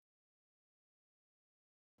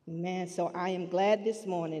Man, so I am glad this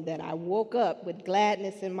morning that I woke up with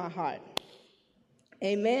gladness in my heart.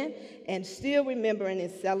 Amen. And still remembering and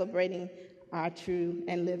celebrating our true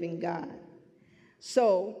and living God.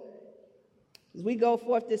 So, as we go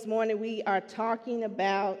forth this morning, we are talking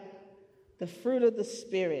about the fruit of the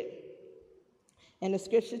Spirit. And the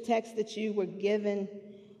scripture text that you were given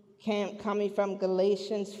coming from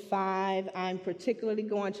Galatians 5, I'm particularly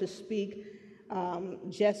going to speak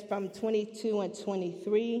just from 22 and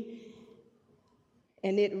 23.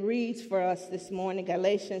 And it reads for us this morning,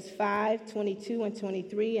 Galatians 5, 22 and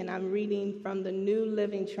 23. And I'm reading from the New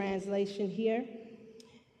Living Translation here.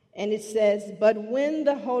 And it says, "But when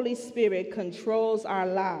the Holy Spirit controls our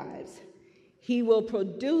lives, he will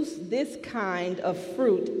produce this kind of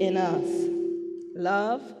fruit in us: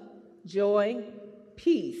 love, joy,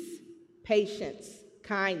 peace, patience,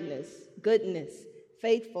 kindness, goodness,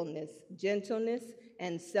 faithfulness, gentleness,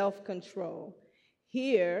 and self-control.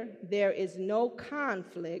 Here, there is no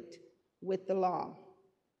conflict with the law."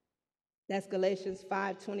 That's Galatians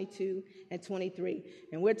 5, 22 and 23.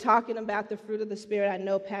 And we're talking about the fruit of the Spirit. I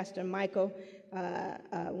know Pastor Michael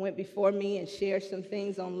went before me and shared some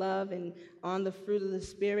things on love and on the fruit of the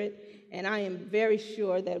Spirit. And I am very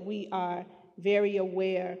sure that we are very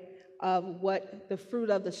aware of what the fruit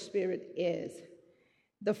of the Spirit is.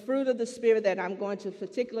 The fruit of the Spirit that I'm going to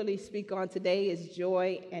particularly speak on today is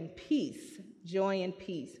joy and peace. Joy and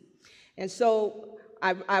peace. And so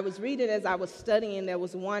I was reading as I was studying, there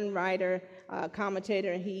was one writer,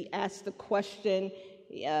 commentator, and he asked the question,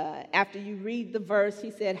 after you read the verse, he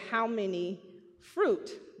said, how many fruit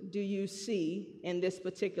do you see in this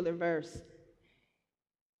particular verse?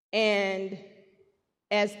 And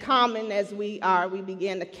as common as we are, we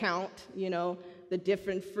began to count, the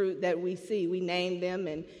different fruit that we see. We name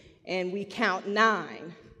them and we count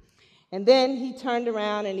 9. And then he turned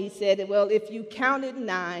around and he said, well, if you counted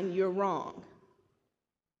 9, you're wrong.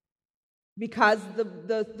 Because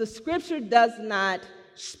the scripture does not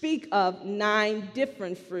speak of 9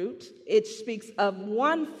 different fruit. It speaks of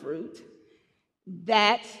one fruit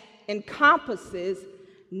that encompasses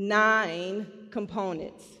 9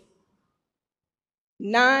 components.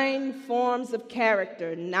 9 forms of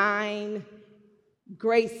character, 9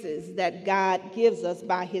 graces that God gives us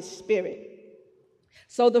by his Spirit.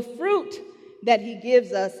 So the fruit that he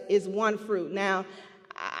gives us is one fruit. Now,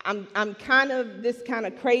 I'm kind of this kind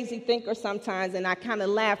of crazy thinker sometimes, and I kind of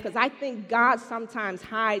laugh because I think God sometimes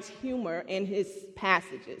hides humor in his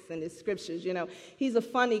passages and his scriptures. He's a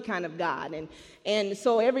funny kind of God, and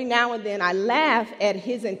so every now and then I laugh at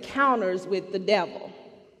his encounters with the devil.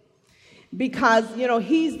 Because,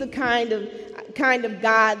 he's the kind of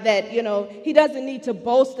God that, he doesn't need to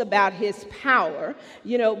boast about his power,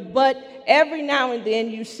 but every now and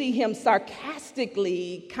then you see him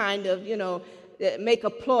sarcastically kind of, make a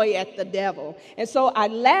ploy at the devil. And so I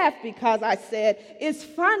laughed because I said, it's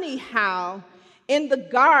funny how in the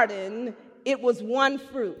garden it was one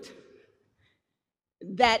fruit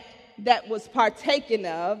that was partaken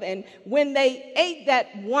of, and when they ate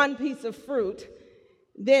that one piece of fruit,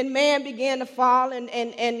 then man began to fall and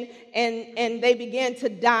they began to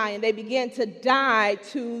die. And they began to die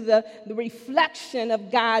to the reflection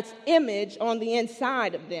of God's image on the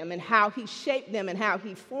inside of them and how he shaped them and how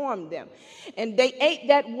he formed them. And they ate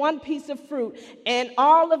that one piece of fruit and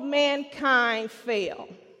all of mankind fell.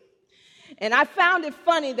 And I found it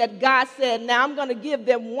funny that God said, now I'm going to give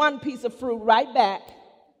them one piece of fruit right back.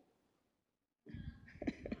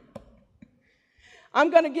 I'm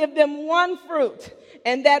going to give them one fruit,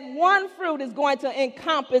 and that one fruit is going to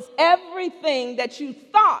encompass everything that you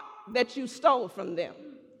thought that you stole from them.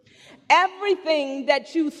 Everything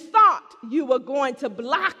that you thought you were going to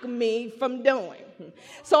block me from doing.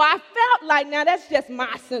 So I felt like, now that's just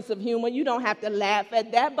my sense of humor. You don't have to laugh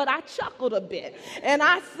at that, but I chuckled a bit. And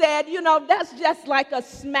I said, that's just like a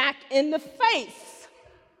smack in the face.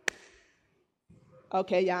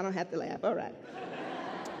 Okay, y'all don't have to laugh. All right.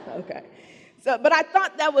 Okay. But I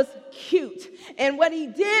thought that was cute. And what he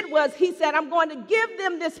did was he said, I'm going to give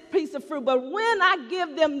them this piece of fruit, but when I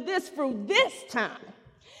give them this fruit this time,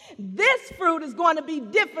 this fruit is going to be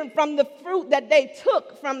different from the fruit that they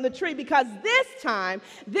took from the tree, because this time,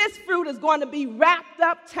 this fruit is going to be wrapped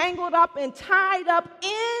up, tangled up, and tied up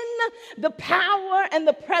in the power and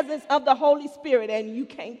the presence of the Holy Spirit, and you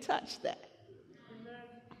can't touch that.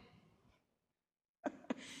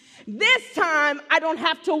 This time, I don't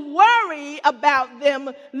have to worry about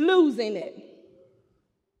them losing it,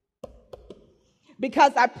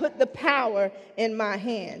 because I put the power in my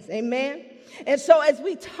hands. Amen? And so as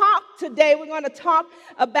we talk today, we're going to talk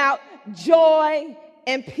about joy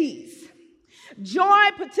and peace. Joy,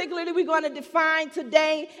 particularly, we're going to define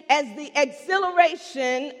today as the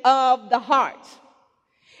exhilaration of the heart.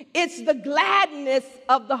 It's the gladness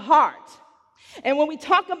of the heart. And when we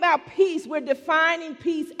talk about peace, we're defining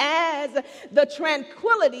peace as the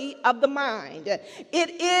tranquility of the mind.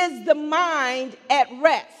 It is the mind at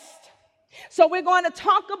rest. So we're going to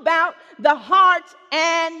talk about the heart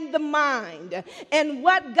and the mind and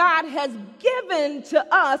what God has given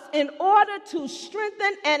to us in order to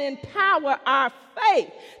strengthen and empower our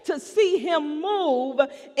faith to see him move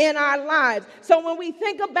in our lives. So when we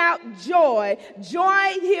think about joy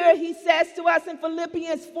here, he says to us in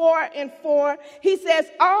Philippians 4:4, he says,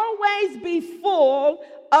 always be full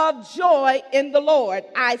of joy in the Lord.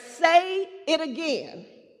 I say it again,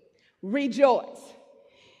 rejoice.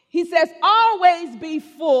 He says, always be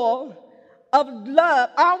full of love,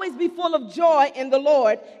 always be full of joy in the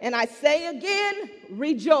Lord. And I say again,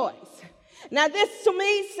 rejoice. Now, this to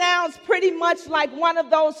me sounds pretty much like one of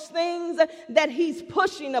those things that he's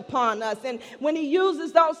pushing upon us. And when he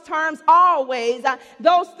uses those terms always,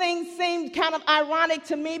 those things seem kind of ironic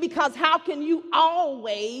to me, because how can you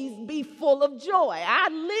always be full of joy? I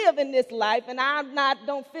live in this life and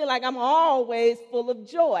don't feel like I'm always full of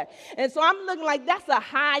joy. And so I'm looking like that's a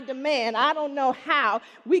high demand. I don't know how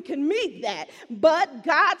we can meet that. But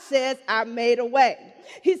God says, I made a way.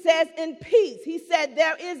 He says in peace. He said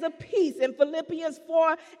there is a peace in Philippians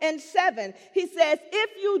 4:7. He says, if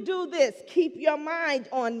you do this, keep your mind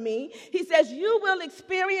on me. He says, you will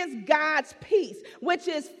experience God's peace, which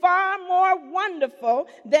is far more wonderful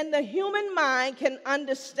than the human mind can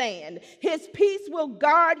understand. His peace will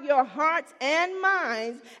guard your hearts and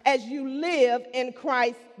minds as you live in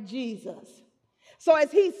Christ Jesus. So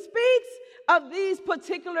as he speaks of these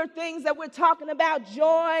particular things that we're talking about,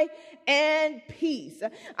 joy and peace,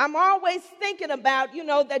 I'm always thinking about,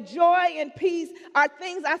 that joy and peace are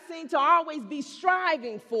things I seem to always be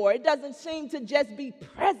striving for. It doesn't seem to just be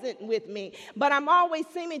present with me, but I'm always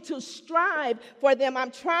seeming to strive for them.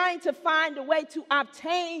 I'm trying to find a way to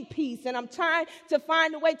obtain peace, and I'm trying to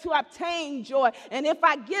find a way to obtain joy. And if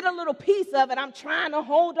I get a little piece of it, I'm trying to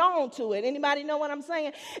hold on to it. Anybody know what I'm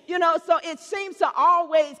saying? So it seems to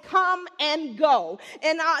always come and go.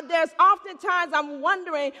 And there's oftentimes I'm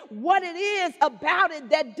wondering what it is about it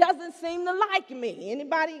that doesn't seem to like me.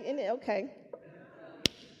 Anybody? Okay.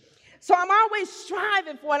 So I'm always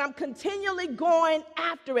striving for it. I'm continually going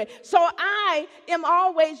after it. So I am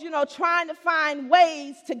always, trying to find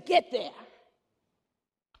ways to get there.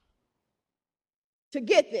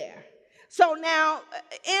 So now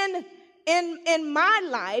in my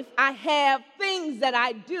life, I have things that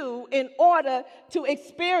I do in order to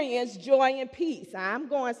experience joy and peace. I'm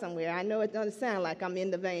going somewhere. I know it doesn't sound like I'm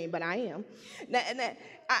in the vein, but I am.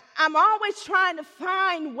 I'm always trying to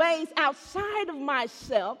find ways outside of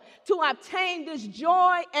myself to obtain this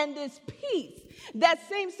joy and this peace that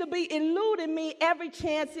seems to be eluding me every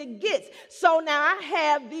chance it gets. So now I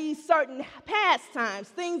have these certain pastimes,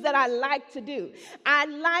 things that I like to do. I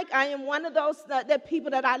am one of those that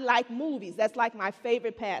people that I like movies. That's like my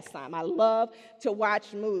favorite pastime. I love to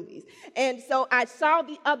watch movies. And so I saw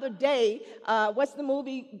the other day, what's the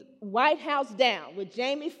movie? White House Down with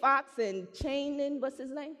Jamie Foxx and what's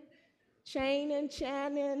his name?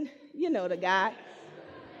 Channing, you know the guy.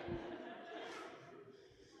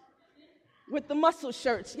 With the muscle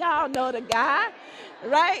shirts. Y'all know the guy,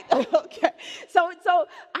 right? Okay. So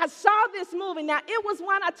I saw this movie. Now, it was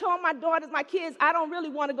one I told my kids, I don't really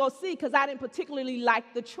want to go see because I didn't particularly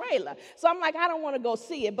like the trailer. So I'm like, I don't want to go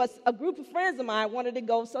see it. But a group of friends of mine wanted to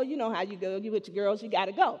go, so you know how you go. You with your girls, you got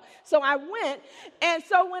to go. So I went, and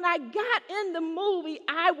so when I got in the movie,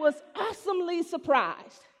 I was awesomely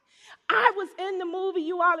surprised. I was in the movie, if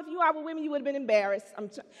you all were women, you would have been embarrassed.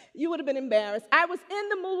 You would have been embarrassed. I was in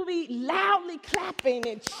the movie loudly clapping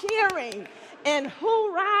and cheering and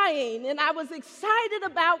hoorahing, and I was excited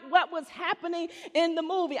about what was happening in the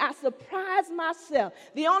movie. I surprised myself.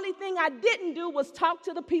 The only thing I didn't do was talk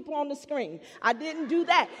to the people on the screen. I didn't do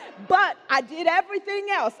that, but I did everything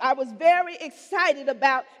else. I was very excited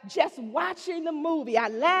about just watching the movie. I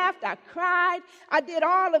laughed, I cried, I did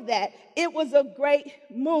all of that. It was a great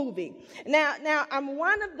movie. Now I'm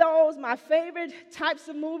one of those, my favorite types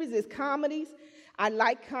of movies is comedies. I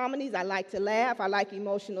like comedies. I like to laugh. I like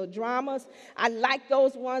emotional dramas. I like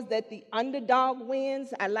those ones that the underdog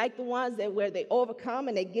wins. I like the ones that where they overcome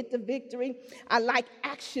and they get the victory. I like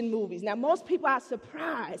action movies. Now, most people are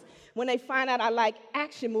surprised when they find out I like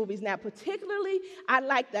action movies. Now, particularly, I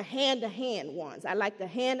like the hand-to-hand ones. I like the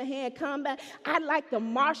hand-to-hand combat. I like the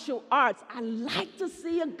martial arts. I like to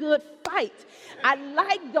see a good fight. I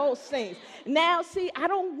like those things. Now, see, I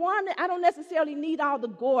don't necessarily need all the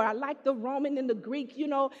gore. I like the Roman and the Greek,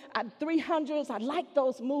 300s. I like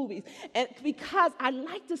those movies. And because I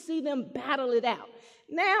like to see them battle it out.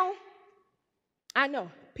 Now, I know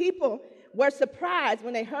people were surprised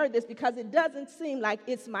when they heard this because it doesn't seem like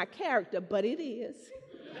it's my character, but it is.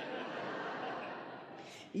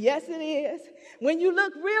 Yes, it is. When you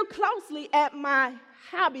look real closely at my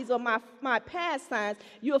hobbies or my pastimes,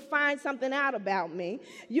 you'll find something out about me.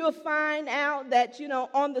 You'll find out that,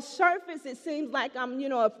 on the surface, it seems like I'm,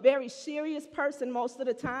 a very serious person most of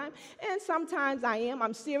the time. And sometimes I am.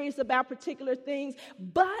 I'm serious about particular things.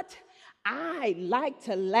 But I like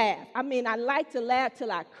to laugh. I like to laugh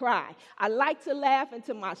till I cry. I like to laugh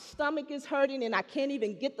until my stomach is hurting and I can't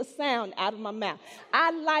even get the sound out of my mouth.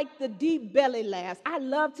 I like the deep belly laughs. I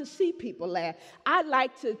love to see people laugh. I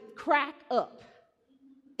like to crack up.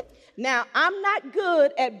 Now, I'm not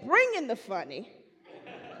good at bringing the funny,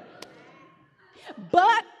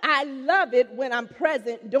 but I love it when I'm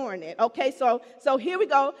present during it. Okay, so here we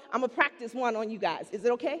go. I'm going to practice one on you guys. Is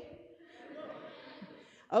it okay?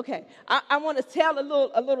 Okay, I want to tell a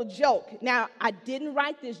little joke. Now, I didn't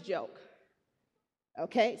write this joke.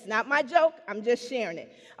 Okay, it's not my joke. I'm just sharing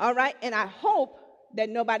it. All right, and I hope that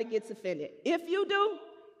nobody gets offended. If you do,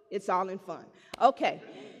 it's all in fun. Okay,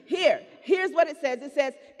 here's what it says. It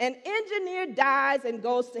says, an engineer dies and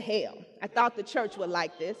goes to hell. I thought the church would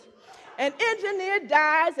like this. An engineer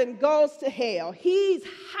dies and goes to hell. He's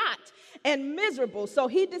hot and miserable, so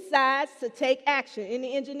he decides to take action.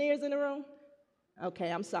 Any engineers in the room?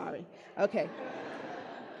 Okay, I'm sorry. Okay.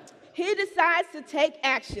 He decides to take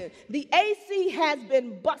action. The AC has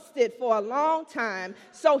been busted for a long time,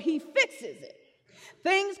 so he fixes it.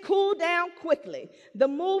 Things cool down quickly. The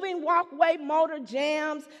moving walkway motor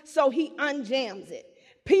jams, so he unjams it.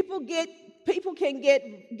 People can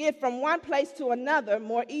get from one place to another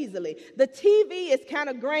more easily. The TV is kind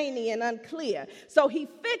of grainy and unclear, so he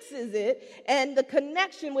fixes it and the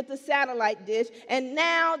connection with the satellite dish, and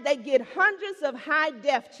now they get hundreds of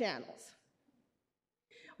high-def channels.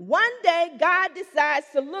 One day, God decides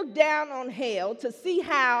to look down on hell to see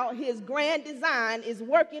how his grand design is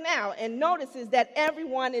working out and notices that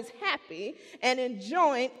everyone is happy and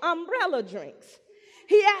enjoying umbrella drinks.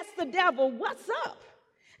 He asks the devil, "What's up?"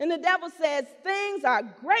 And the devil says, "Things are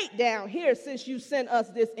great down here since you sent us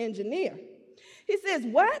this engineer." He says,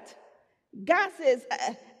 "What?" God says,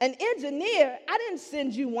 "An engineer? I didn't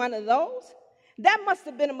send you one of those. That must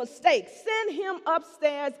have been a mistake. Send him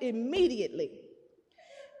upstairs immediately."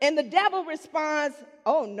 And the devil responds,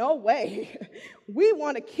 "Oh, no way. We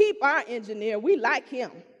want to keep our engineer. We like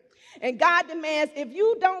him." And God demands, "If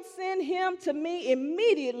you don't send him to me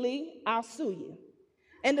immediately, I'll sue you."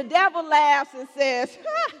 And the devil laughs and says,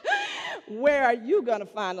 "Where are you going to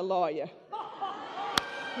find a lawyer?"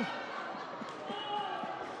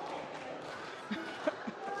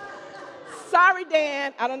 Sorry,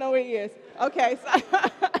 Dan. I don't know where he is. Okay.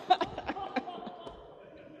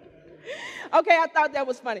 Okay, I thought that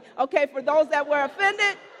was funny. Okay, for those that were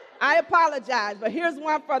offended, I apologize. But here's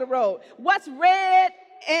one for the road. What's red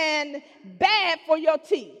and bad for your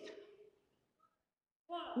teeth?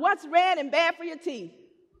 What's red and bad for your teeth?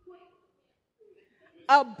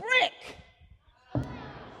 A brick.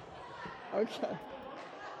 Okay.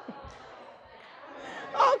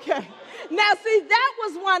 Okay. Now, see, that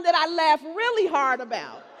was one that I laughed really hard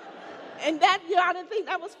about. And that, y'all didn't think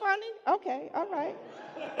that was funny? Okay, all right.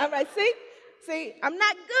 All right, see, I'm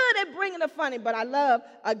not good at bringing the funny, but I love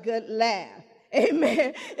a good laugh.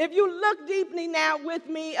 Amen. If you look deeply now with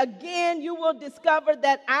me again, you will discover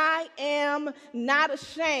that I am not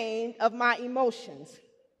ashamed of my emotions.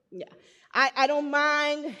 Yeah. I don't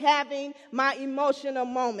mind having my emotional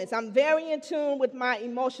moments. I'm very in tune with my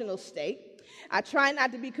emotional state. I try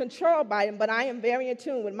not to be controlled by them, but I am very in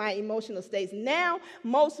tune with my emotional states. Now,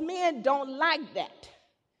 most men don't like that.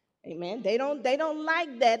 Amen. They don't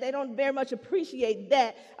like that. They don't very much appreciate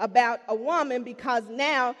that about a woman, because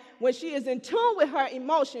now when she is in tune with her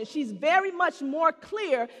emotions, she's very much more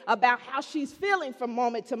clear about how she's feeling from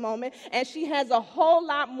moment to moment, and she has a whole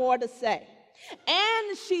lot more to say.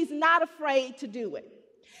 And she's not afraid to do it.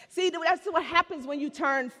 See, that's what happens when you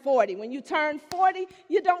turn 40. When you turn 40,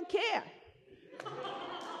 you don't care.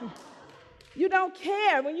 You don't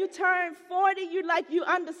care. When you turn 40, you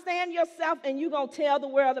understand yourself and you're going to tell the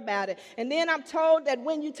world about it. And then I'm told that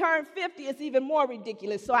when you turn 50, it's even more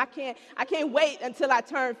ridiculous. So I can't wait until I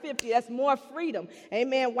turn 50. That's more freedom.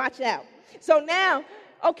 Amen. Watch out. So now,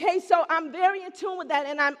 okay, so I'm very in tune with that,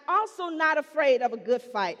 and I'm also not afraid of a good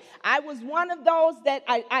fight. I was one of those that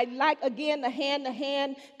I like, again, the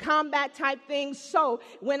hand-to-hand combat type things. So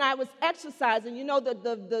when I was exercising, you know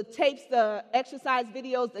the tapes, the exercise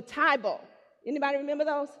videos, the Tae-Bo. Anybody remember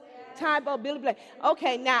those? Tae-Bo, Billy Blank.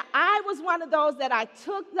 Okay, now I was one of those that I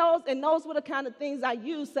took those, and those were the kind of things I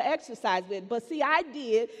used to exercise with. But see, I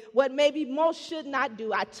did what maybe most should not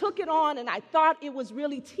do. I took it on, and I thought it was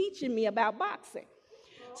really teaching me about boxing.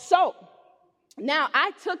 So now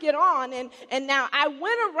I took it on, and now I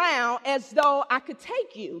went around as though I could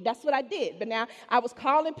take you. That's what I did. But now I was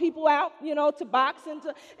calling people out, to box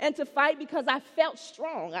and to fight because I felt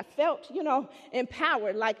strong. I felt,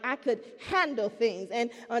 empowered, like I could handle things.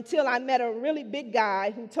 And until I met a really big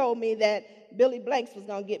guy who told me that Billy Blanks was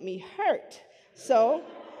going to get me hurt. So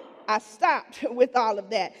I stopped with all of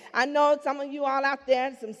that. I know some of you all out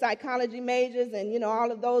there, some psychology majors, and,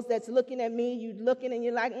 all of those that's looking at me, you looking and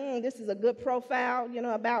you're like, this is a good profile,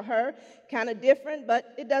 about her. Kind of different,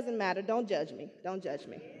 but it doesn't matter. Don't judge me. Don't judge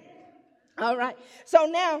me. All right. So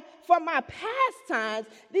now, for my pastimes,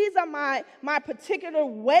 these are my particular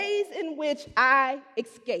ways in which I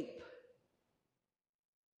escape.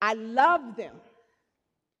 I love them.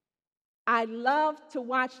 I love to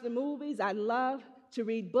watch the movies. I love to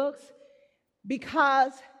read books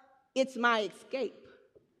because it's my escape.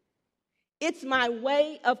 It's my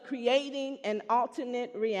way of creating an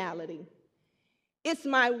alternate reality. It's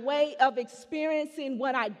my way of experiencing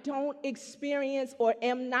what I don't experience or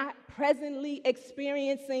am not presently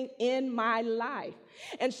experiencing in my life.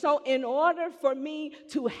 And so in order for me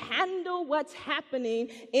to handle what's happening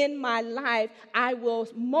in my life, I will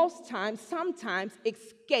sometimes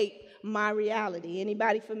escape my reality.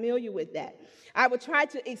 Anybody familiar with that? I would try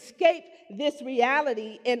to escape this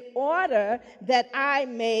reality in order that I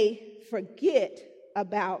may forget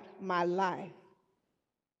about my life.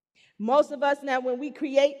 Most of us now, when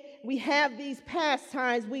we have these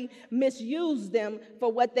pastimes, we misuse them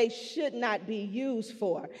for what they should not be used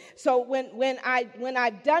for. So when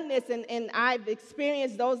I've done this and I've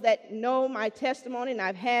experienced those that know my testimony, and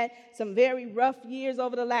I've had some very rough years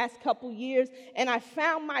over the last couple years, and I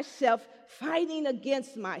found myself fighting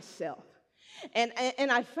against myself. And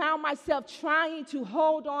I found myself trying to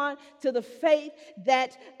hold on to the faith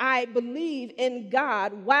that I believe in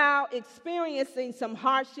God while experiencing some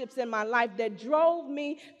hardships in my life that drove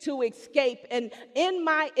me to escape. And in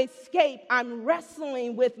my escape, I'm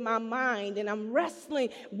wrestling with my mind, and I'm wrestling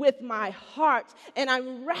with my heart, and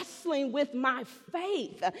I'm wrestling with my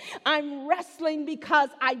faith. I'm wrestling because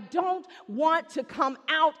I don't want to come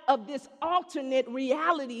out of this alternate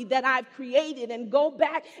reality that I've created and go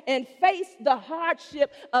back and face the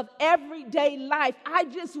hardship of everyday life. I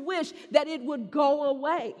just wish that it would go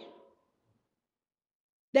away.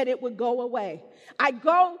 That it would go away. I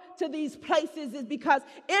go to these places is because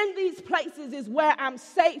in these places is where I'm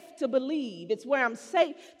safe to believe. It's where I'm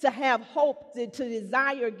safe to have hope, to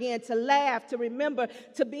desire again, to laugh, to remember,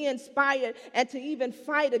 to be inspired, and to even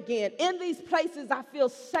fight again. In these places, I feel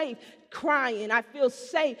safe crying. I feel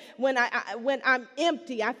safe when I'm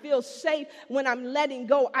empty. I feel safe when I'm letting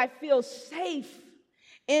go. I feel safe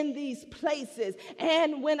in these places.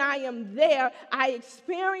 And when I am there, I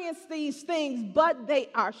experience these things, but they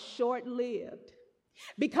are short-lived.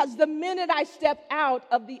 Because the minute I step out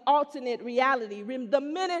of the alternate reality, the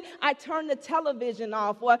minute I turn the television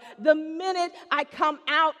off, or the minute I come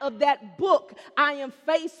out of that book, I am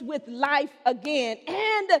faced with life again.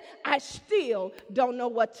 And I still don't know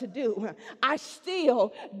what to do. I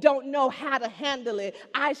still don't know how to handle it.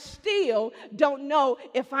 I still don't know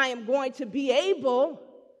if I am going to be able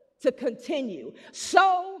to continue.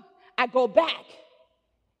 So I go back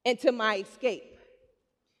into my escape.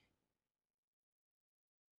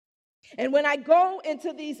 And when I go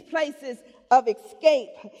into these places of escape,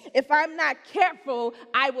 if I'm not careful,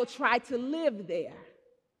 I will try to live there.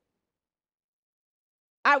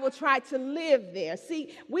 I will try to live there.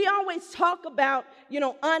 See, we always talk about,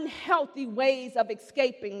 unhealthy ways of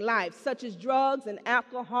escaping life, such as drugs and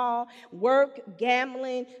alcohol, work,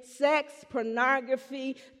 gambling, sex,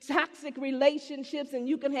 pornography, toxic relationships, and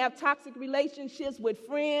you can have toxic relationships with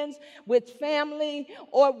friends, with family,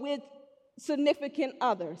 or with significant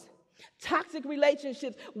others. toxic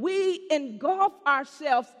relationships. We engulf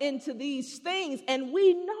ourselves into these things, and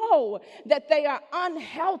we know that they are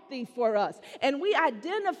unhealthy for us, and we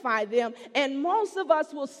identify them, and most of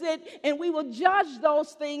us will sit and we will judge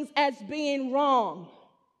those things as being wrong.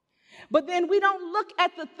 But then we don't look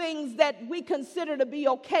at the things that we consider to be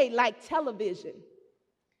okay, like television,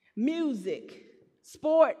 music,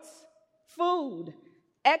 sports, food,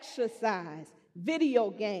 exercise, video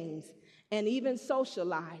games, and even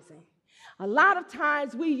socializing. A lot of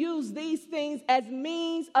times we use these things as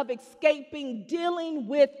means of escaping dealing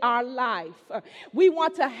with our life. We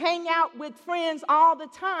want to hang out with friends all the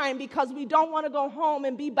time because we don't want to go home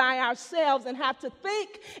and be by ourselves and have to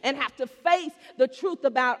think and have to face the truth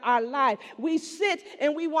about our life. We sit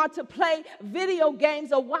and we want to play video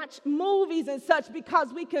games or watch movies and such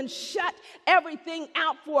because we can shut everything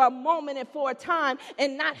out for a moment and for a time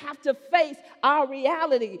and not have to face our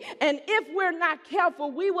reality. And if we're not careful,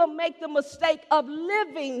 we will make the mistake of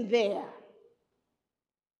living there.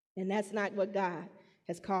 And that's not what God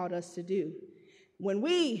has called us to do. When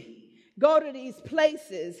we go to these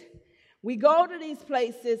places, we go to these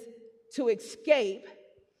places to escape,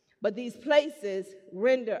 but these places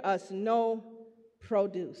render us no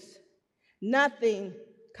produce. Nothing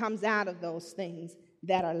comes out of those things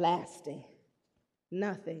that are lasting.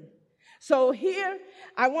 Nothing. So here,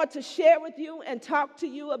 I want to share with you and talk to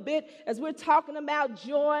you a bit as we're talking about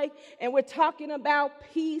joy and we're talking about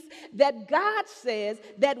peace, that God says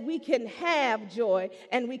that we can have joy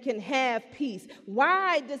and we can have peace.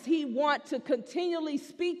 Why does he want to continually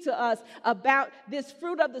speak to us about this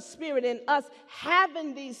fruit of the Spirit and us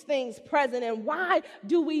having these things present? And why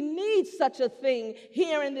do we need such a thing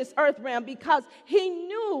here in this earth realm? Because he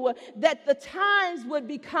knew that the times would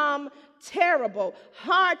become terrible,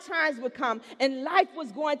 hard times would come, and life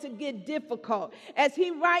was going to get difficult. As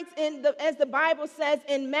he writes as the Bible says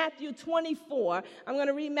in Matthew 24, I'm going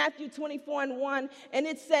to read Matthew 24:1, and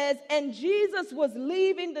it says, "And Jesus was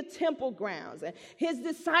leaving the temple grounds, and his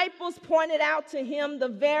disciples pointed out to him the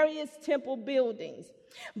various temple buildings.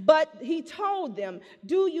 But he told them,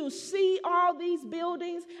 'Do you see all these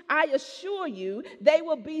buildings? I assure you, they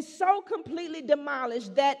will be so completely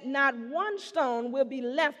demolished that not one stone will be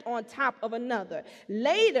left on top of another.'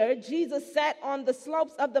 Later, Jesus sat on the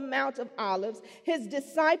slopes of the Mount of Olives. His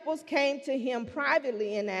disciples came to him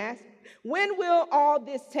privately and asked, 'When will all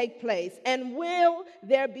this take place? And will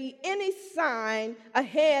there be any sign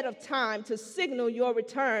ahead of time to signal your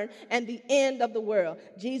return and the end of the world?'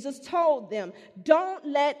 Jesus told them, 'Don't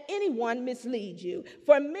let anyone mislead you,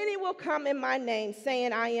 for many will come in my name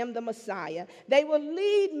saying, I am the Messiah. They will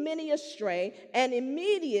lead many astray, and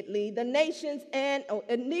immediately the nations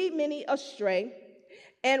lead many astray,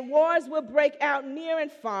 and wars will break out near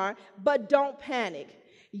and far, but don't panic.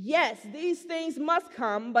 Yes, these things must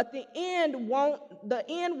come, but the end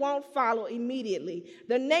won't follow immediately.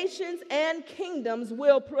 The nations and kingdoms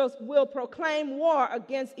will proclaim war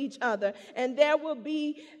against each other, and there will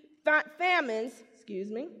be famines,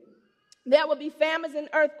 There will be famines and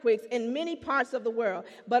earthquakes in many parts of the world.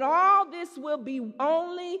 But all this will be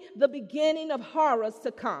only the beginning of horrors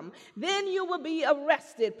to come. Then you will be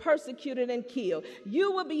arrested, persecuted, and killed.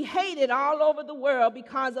 You will be hated all over the world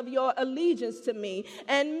because of your allegiance to me.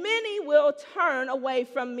 And many will turn away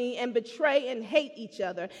from me and betray and hate each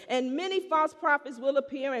other. And many false prophets will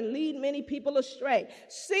appear and lead many people astray.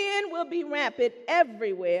 Sin will be rampant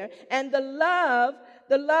everywhere, and the love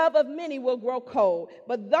of many will grow cold,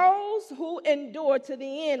 but those who endure to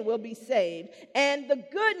the end will be saved. And the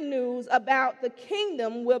good news about the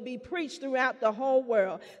kingdom will be preached throughout the whole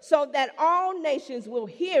world, so that all nations will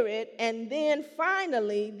hear it, and then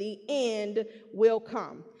finally the end will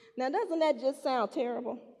come." Now, doesn't that just sound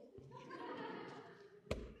terrible?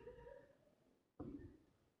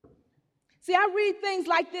 See, I read things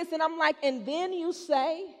like this, and I'm like, and then you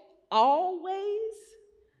say, always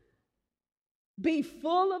be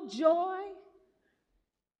full of joy,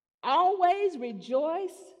 always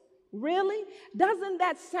rejoice. Really? Doesn't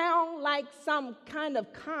that sound like some kind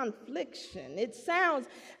of confliction? It sounds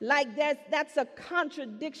like that's a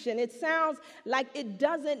contradiction. It sounds like it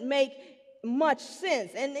doesn't make much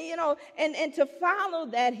sense. And and to follow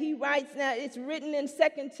that, he writes, now it's written in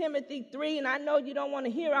 2 Timothy 3, and I know you don't want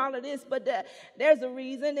to hear all of this, but there's a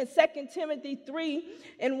reason. In 2 Timothy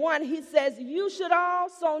 3:1, he says, "You should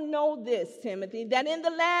also know this, Timothy, that in the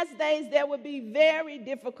last days there will be very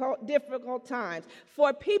difficult times.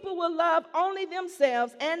 For people will love only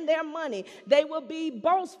themselves and their money. They will be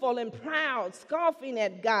boastful and proud, scoffing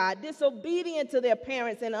at God, disobedient to their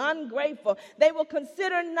parents, and ungrateful. They will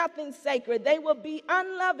consider nothing sacred, sacred. They will be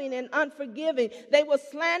unloving and unforgiving. They will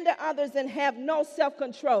slander others and have no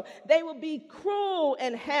self-control. They will be cruel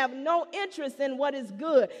and have no interest in what is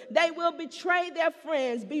good. They will betray their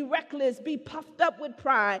friends, be reckless, be puffed up with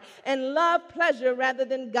pride, and love pleasure rather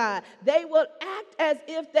than God. They will act as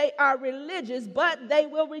if they are religious, but they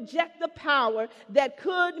will reject the power that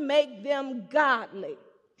could make them godly.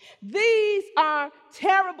 These are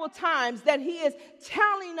terrible times that he is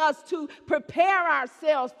telling us to prepare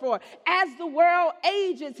ourselves for. As the world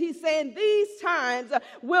ages, he's saying these times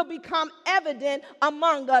will become evident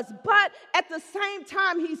among us. But at the same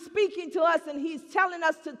time, he's speaking to us and he's telling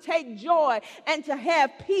us to take joy and to have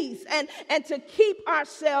peace and to keep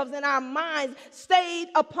ourselves and our minds stayed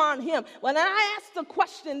upon him. Well, then I ask the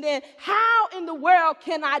question then, how in the world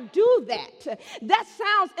can I do that? That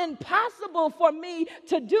sounds impossible for me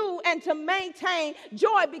to do and to maintain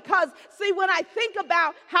joy, because see, when I think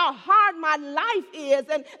about how hard my life is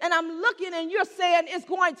and I'm looking and you're saying it's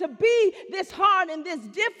going to be this hard and this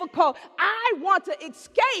difficult, I want to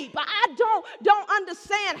escape. I don't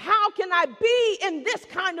understand how can I be in this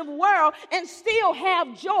kind of world and still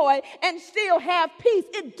have joy and still have peace.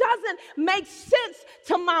 It doesn't make sense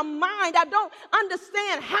to my mind. I don't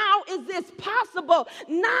understand how is this possible.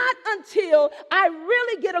 Not until I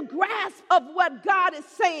really get a grasp of what God is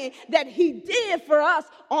saying that he did for us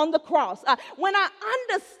on the cross. When I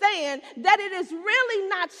understand that it is really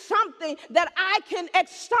not something that I can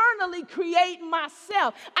externally create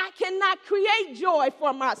myself. I cannot create joy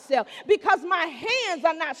for myself because my hands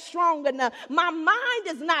are not strong enough. My mind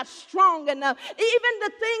is not strong enough. Even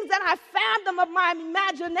the things that I fathom of my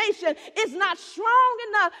imagination is not strong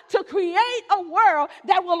enough to create a world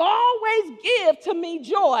that will always give to me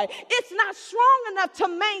joy. It's not strong enough to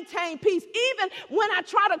maintain peace. Even when I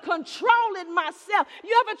try to control it myself.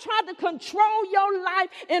 You ever tried to control your life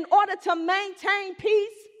in order to maintain peace?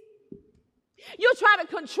 You try to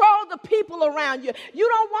control the people around you. You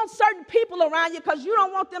don't want certain people around you because you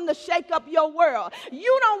don't want them to shake up your world.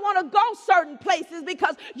 You don't want to go certain places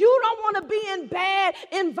because you don't want to be in bad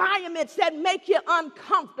environments that make you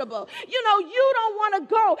uncomfortable. You know, you don't want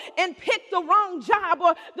to go and pick the wrong job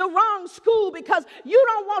or the wrong school because you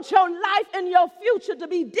don't want your life and your future to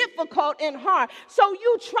be difficult and hard. So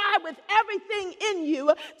you try with everything in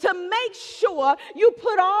you to make sure you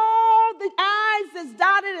put all the I's that's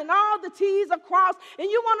dotted and all the T's across,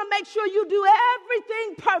 and you want to make sure you do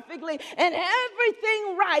everything perfectly and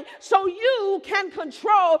everything right so you can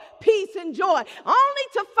control peace and joy, only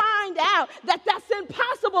to find out that that's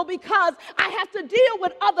impossible because I have to deal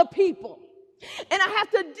with other people. And I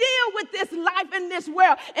have to deal with this life in this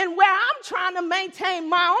world. And where I'm trying to maintain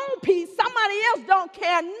my own peace, somebody else don't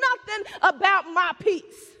care nothing about my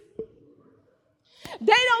peace.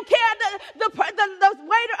 They don't care. The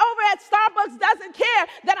waiter over at Starbucks doesn't care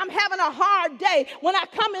that I'm having a hard day. When I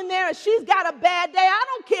come in there and she's got a bad day, I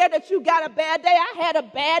don't care that you got a bad day. I had a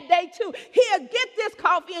bad day too. Here, get this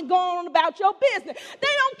coffee and go on about your business. They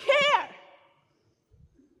don't care.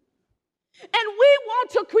 And we want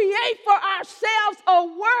to create for ourselves a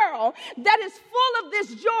world that is full of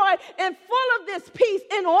this joy and full of this peace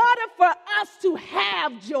in order for us to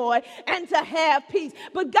have joy and to have peace.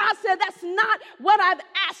 But God said, that's not what I've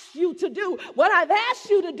asked you to do. What I've asked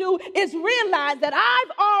you to do is realize that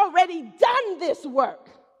I've already done this work.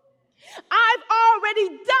 I've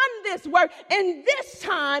already done this work, and this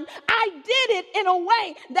time I did it in a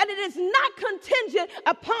way that it is not contingent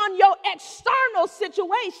upon your external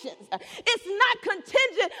situations. It's not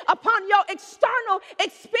contingent upon your external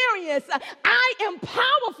experience. I am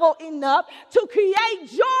powerful enough to create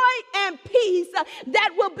joy and peace that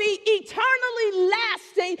will be eternally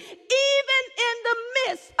lasting even in the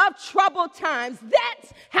midst of troubled times.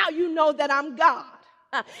 That's how you know that I'm God.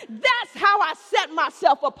 That's how I set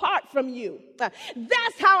myself apart from you.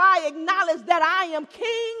 That's how I acknowledge that I am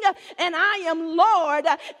King and I am Lord,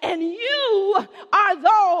 and you are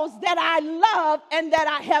those that I love and that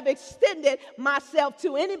I have extended myself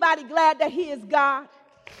to. Anybody glad that he is God?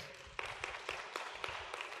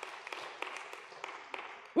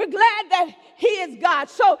 We're glad that he is God.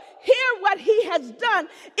 So here what he has done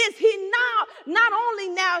is he now, not only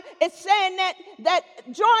now is saying that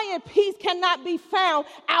joy and peace cannot be found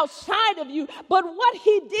outside of you, but what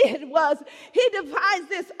he did was he devised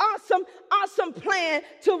this awesome plan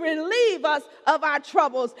to relieve us of our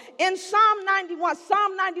troubles. In Psalm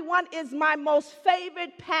 91 is my most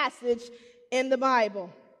favorite passage in the Bible.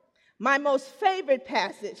 My most favorite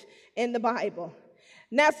passage in the Bible.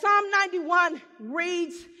 Now, Psalm 91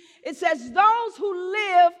 reads It says, those who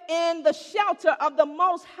live in the shelter of the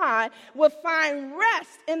Most High will find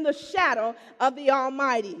rest in the shadow of the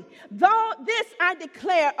Almighty. Though this I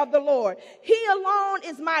declare of the Lord, He alone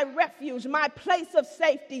is my refuge, my place of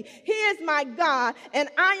safety. He is my God, and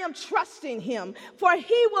I am trusting Him. For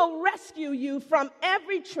He will rescue you from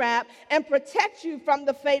every trap and protect you from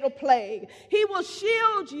the fatal plague. He will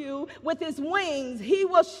shield you with His wings. He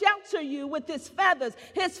will shelter you with His feathers.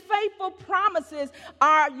 His faithful promises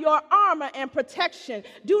are your armor and protection.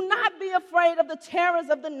 Do not be afraid of the terrors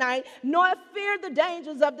of the night, nor fear the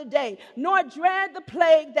dangers of the day, nor dread the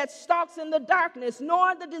plague that stalks in the darkness,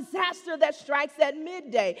 nor the disaster that strikes at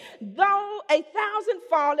midday. Though 1,000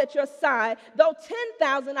 fall at your side, though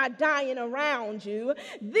 10,000 are dying around you,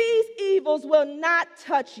 these evils will not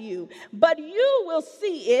touch you, but you will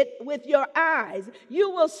see it with your eyes. You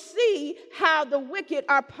will see how the wicked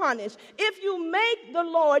are punished. If you make the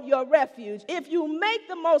Lord your refuge, if you make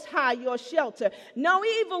the Most High your shelter, no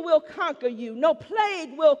evil will conquer you, no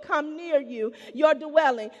plague will come near you, your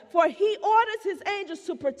dwelling. For He orders His angels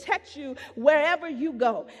to protect you wherever you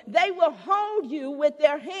go. They will hold you with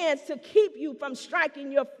their hands to keep you from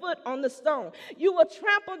striking your foot on the stone. You will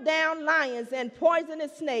trample down lions and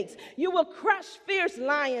poisonous snakes. You will crush fierce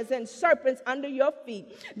lions and serpents under your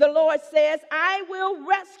feet. The Lord says, I will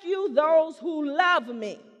rescue those who love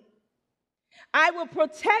me. I will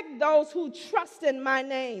protect those who trust in my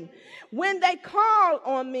name. When they call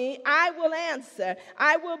on me, I will answer.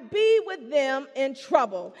 I will be with them in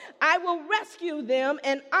trouble. I will rescue them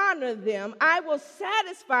and honor them. I will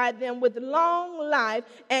satisfy them with long life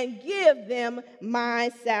and give them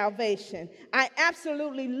my salvation. I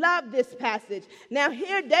absolutely love this passage. Now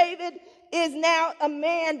here David is now a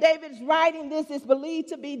man. David's writing this. Is believed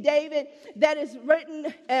to be David that is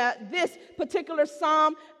written this particular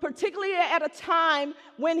psalm, particularly at a time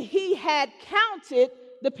when he had counted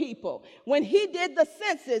the people, when he did the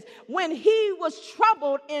census, when he was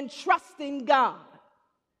troubled in trusting God.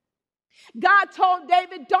 God told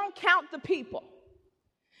David, don't count the people.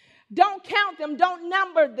 Don't count them. Don't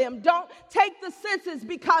number them. Don't take the census,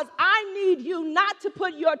 because I need you not to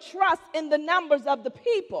put your trust in the numbers of the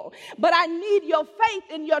people, but I need your faith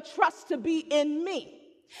and your trust to be in me.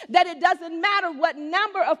 That it doesn't matter what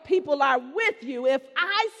number of people are with you. If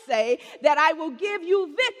I say that I will give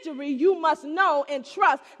you victory, you must know and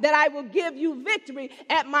trust that I will give you victory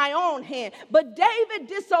at my own hand. But David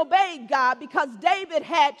disobeyed God because David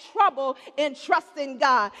had trouble in trusting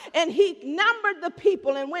God. And he numbered the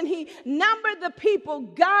people. And when he numbered the people,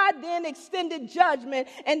 God then extended judgment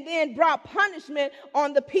and then brought punishment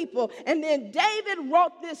on the people. And then David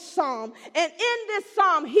wrote this psalm. And in this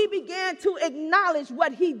psalm, he began to acknowledge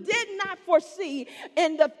what he did not foresee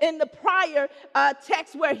in the prior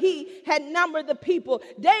text where he had numbered the people.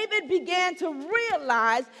 David began to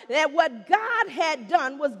realize that what God had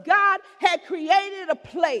done was God had created a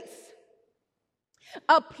place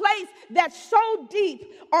that's so deep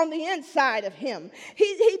on the inside of him.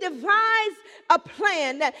 He devised a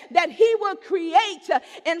plan that he will create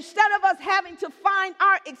instead of us having to find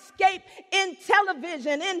our escape in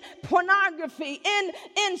television, in pornography,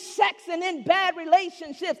 in sex, and in bad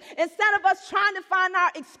relationships. Instead of us trying to find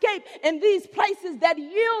our escape in these places that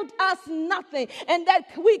yield us nothing and that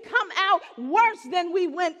we come out worse than we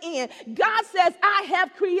went in, God says, I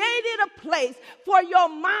have created a place for your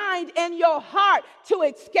mind and your heart to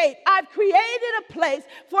escape. I've created a place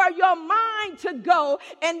for your mind to go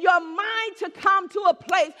and your mind to come to a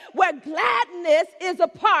place where gladness is a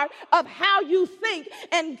part of how you think,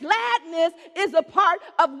 and gladness is a part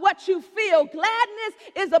of what you feel. Gladness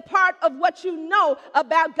is a part of what you know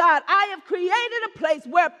about God. I have created a place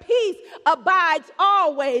where peace abides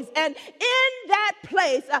always, and in that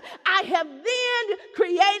place I have then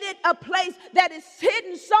created a place that is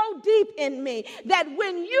hidden so deep in me that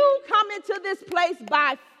when you come into this place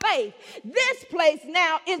by faith, this place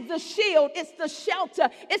now is the shield, it's the shelter,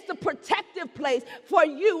 it's the protective place for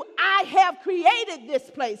you. I have created this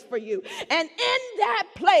place for you. And in that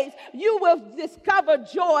place, you will discover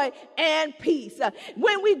joy and peace.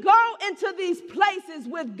 When we go into these places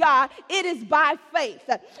with God, it is by faith.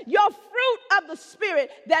 Your fruit of the Spirit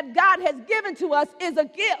that God has given to us is a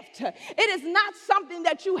gift. It is not something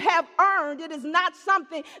that you have earned. It is not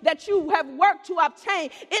something that you have worked to obtain.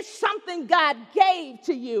 It's something God gave gave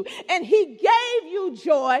to you. And he gave you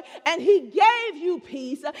joy, and he gave you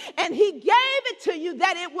peace, and he gave it to you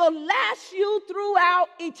that it will last you throughout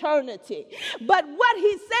eternity. But what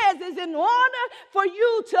he says is, in order for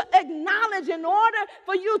you to acknowledge, in order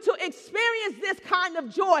for you to experience this kind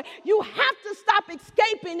of joy, you have to stop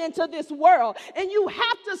escaping into this world, and you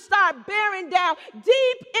have to start bearing down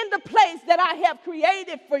deep in the place that I have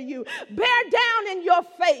created for you. Bear down in your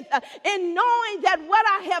faith, in knowing that what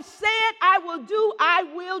I have said I will do, I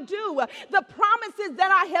will do. The promises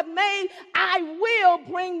that I have made, I will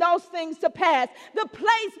bring those things to pass. The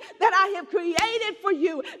place that I have created for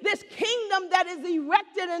you, this kingdom that is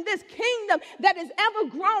erected, and this kingdom that is ever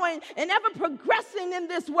growing and ever progressing in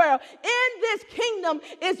this world, in this kingdom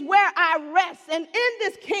is where I rest, and in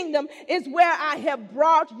this kingdom is where I have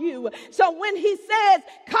brought you. So when he says,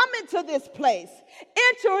 come into this place,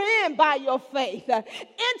 enter in by your faith,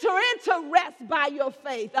 enter into rest by your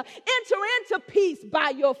faith, enter into peace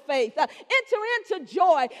by your faith, enter into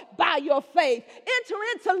joy by your faith, enter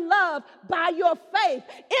into love by your faith,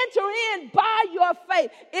 enter in by your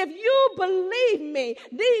faith. If you believe me,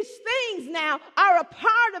 these things now are a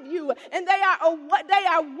part of you, and they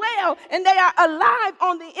are well, and they are alive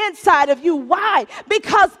on the inside of you. Why?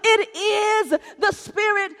 Because it is the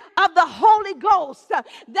Spirit of the Holy Ghost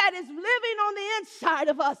that is living on the inside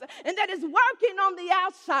of us, and that is working on the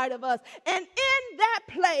outside of us. And in that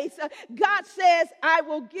place, God says, I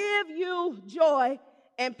will give you joy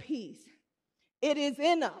and peace. It is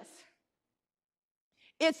in us.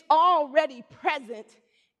 It's already present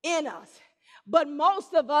in us. But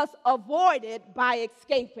most of us avoid it by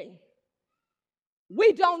escaping.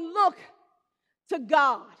 We don't look to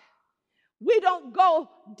God. We don't go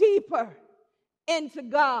deeper into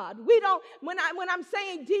God. We don't, when I'm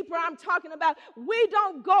saying deeper, I'm talking about we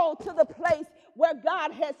don't go to the place where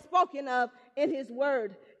God has spoken of in his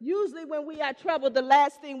word. Usually when we are troubled, the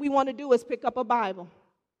last thing we want to do is pick up a Bible.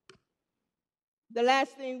 The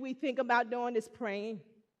last thing we think about doing is praying.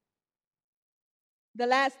 The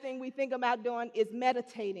last thing we think about doing is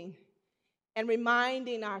meditating and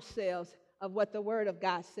reminding ourselves of what the word of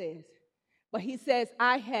God says. But he says,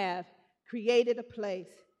 I have created a place,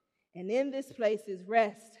 and in this place is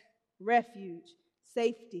rest, refuge,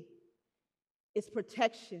 safety. It's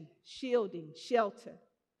protection, shielding, shelter.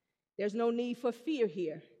 There's no need for fear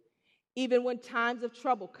here. Even when times of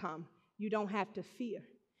trouble come, you don't have to fear.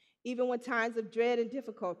 Even when times of dread and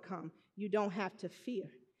difficult come, you don't have to fear.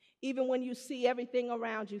 Even when you see everything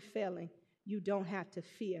around you failing, you don't have to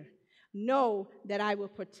fear. Know that I will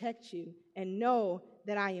protect you, and know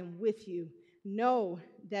that I am with you. Know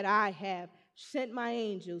that I have sent my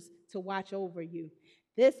angels to watch over you.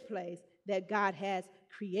 This place that God has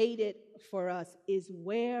created for us is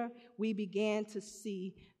where we began to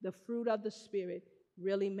see the fruit of the Spirit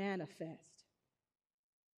really manifest.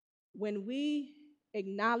 When we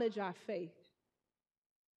acknowledge our faith,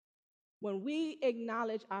 when we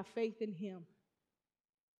acknowledge our faith in him,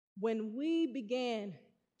 when we began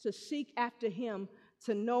to seek after him,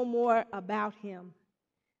 to know more about him,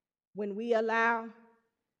 when we allow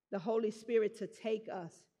the Holy Spirit to take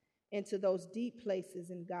us into those deep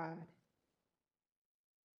places in God,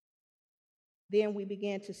 then we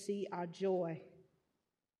began to see our joy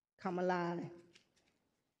come alive.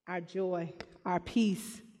 Our joy, our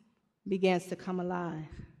peace begins to come alive.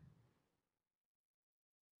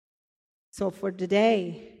 So for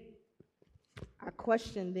today, our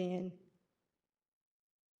question then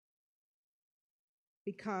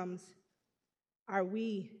becomes, are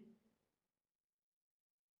we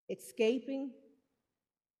escaping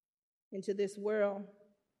into this world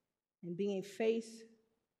and being faced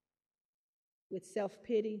with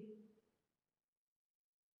self-pity,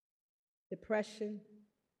 depression,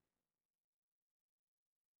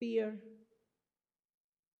 fear,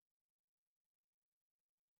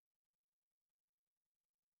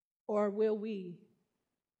 or will we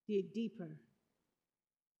dig deeper?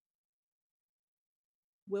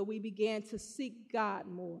 Will we begin to seek God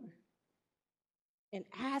more and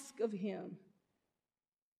ask of him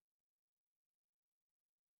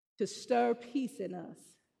to stir peace in us,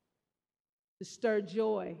 to stir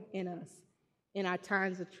joy in us in our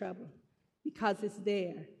times of trouble? Because it's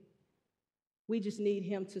there. We just need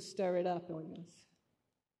him to stir it up on us.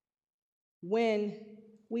 When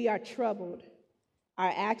we are troubled,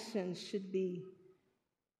 our actions should be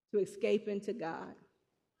to escape into God,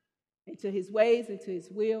 into his ways, into his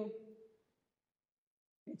will,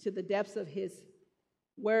 into the depths of his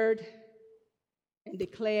word, and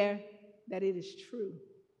declare that it is true.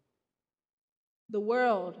 The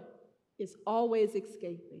world is always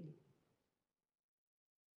escaping.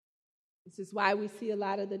 This is why we see a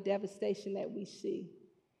lot of the devastation that we see.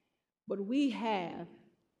 But we have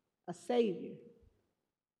a Savior.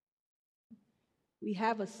 We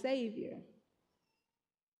have a Savior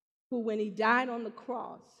who, when he died on the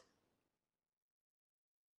cross,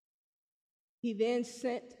 he then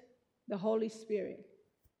sent the Holy Spirit.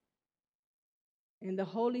 And the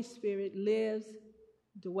Holy Spirit lives,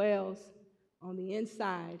 dwells on the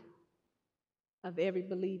inside of every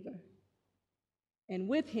believer. And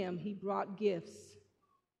with him, he brought gifts.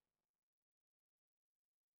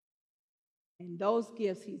 And those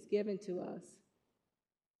gifts he's given to us,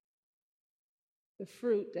 the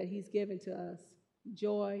fruit that he's given to us,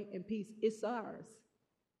 joy and peace, it's ours.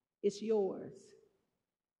 It's yours.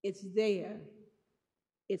 It's there.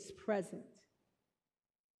 It's present.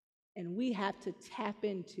 And we have to tap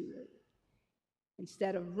into it.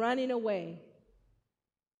 Instead of running away,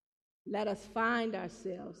 let us find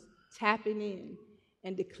ourselves tapping in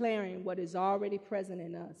and declaring what is already present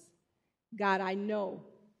in us. God, I know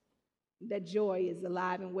that joy is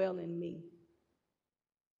alive and well in me.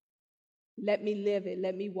 Let me live it.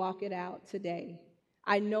 Let me walk it out today.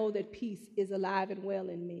 I know that peace is alive and well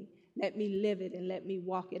in me. Let me live it and let me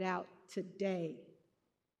walk it out today.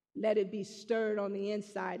 Let it be stirred on the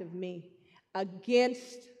inside of me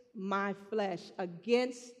against my flesh,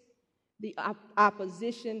 against the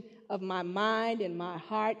opposition of my mind and my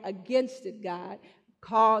heart, against it, God.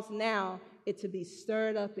 Cause now it to be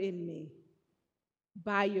stirred up in me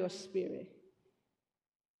by your Spirit.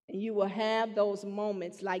 And you will have those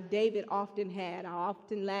moments like David often had. I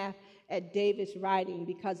often laugh at David's writing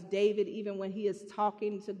because David, even when he is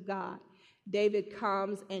talking to God, David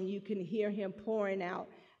comes and you can hear him pouring out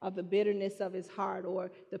of the bitterness of his heart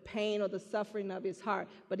or the pain or the suffering of his heart.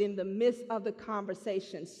 But in the midst of the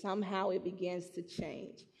conversation, somehow it begins to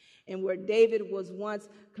change. And where David was once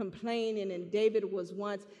complaining and David was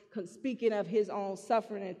once speaking of his own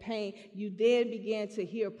suffering and pain, you then began to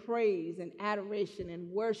hear praise and adoration and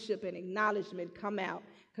worship and acknowledgement come out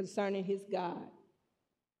concerning his God.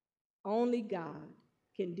 Only God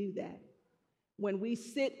can do that. When we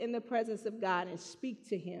sit in the presence of God and speak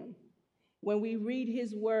to him, when we read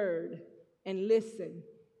his word and listen,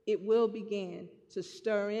 it will begin to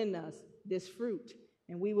stir in us this fruit.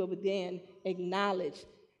 And we will then acknowledge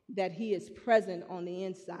that he is present on the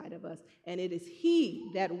inside of us. And it is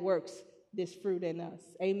he that works this fruit in us.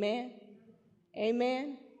 Amen?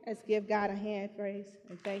 Amen? Let's give God a hand praise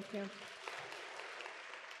and thank him.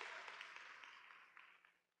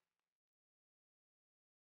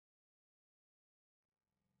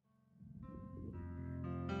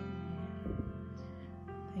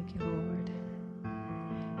 Thank you, Lord.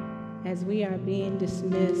 As we are being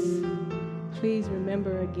dismissed, please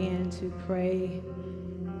remember again to pray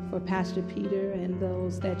for Pastor Peter and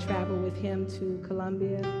those that travel with him to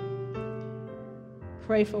Colombia.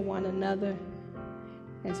 Pray for one another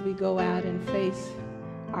as we go out and face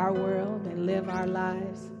our world and live our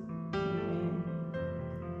lives. Amen.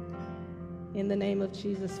 In the name of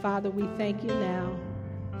Jesus, Father, we thank you now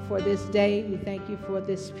for this day. We thank you for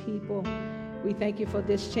this people. We thank you for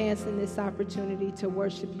this chance and this opportunity to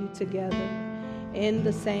worship you together in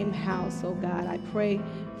the same house, oh God. I pray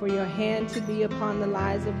for your hand to be upon the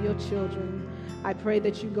lives of your children. I pray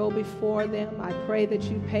that you go before them. I pray that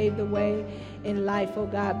you pave the way in life, oh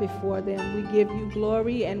God, before them. We give you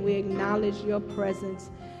glory and we acknowledge your presence.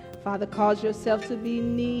 Father, cause yourself to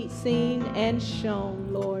be seen and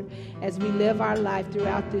shown, Lord, as we live our life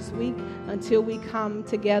throughout this week until we come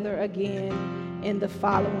together again in the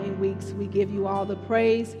following weeks. We give you all the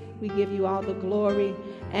praise, we give you all the glory,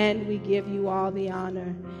 and we give you all the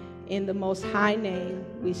honor. In the most high name,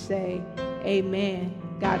 we say amen.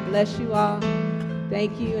 God bless you all.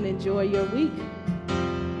 Thank you and enjoy your week.